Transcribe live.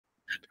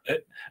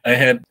I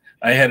had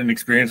an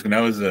experience when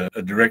I was a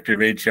director of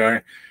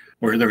HR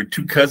where there were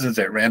two cousins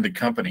that ran the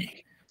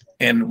company,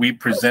 and we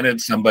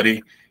presented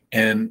somebody,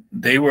 and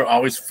they were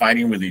always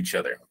fighting with each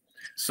other.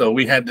 So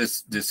we had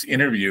this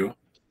interview,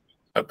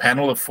 a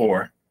panel of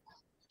 4,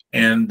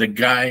 and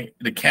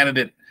the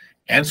candidate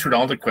answered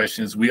all the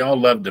questions. We all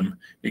loved him,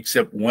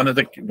 except one of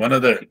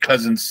the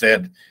cousins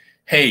said,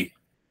 "Hey,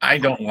 I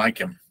don't like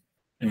him."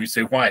 And we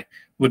say, "Why?"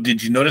 "Well,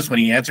 did you notice when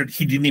he answered,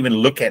 he didn't even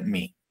look at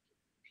me?"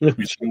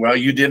 We said, "Well,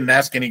 you didn't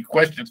ask any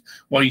questions."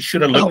 "Well, he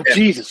should have looked at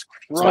me." Jesus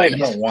Christ. So I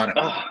don't want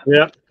him.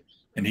 Yeah.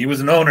 And he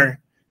was an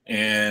owner,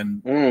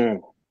 and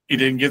he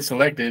didn't get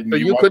selected. So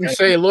you couldn't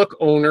say, "Look,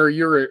 owner,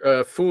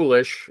 you're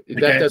foolish.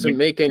 That doesn't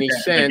make any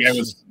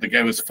sense. The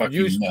guy was fucking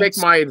You nuts. take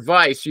my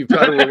advice. You've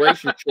got a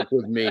relationship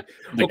with me."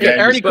 Okay,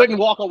 Ernie couldn't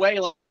walk away.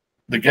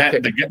 The guy,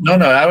 no,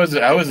 I was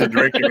a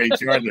director of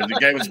HR. The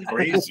guy was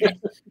crazy,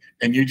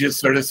 and you just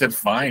sort of said,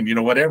 "Fine,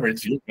 whatever.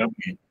 It's your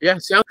company." Yeah,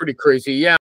 sounds pretty crazy. Yeah.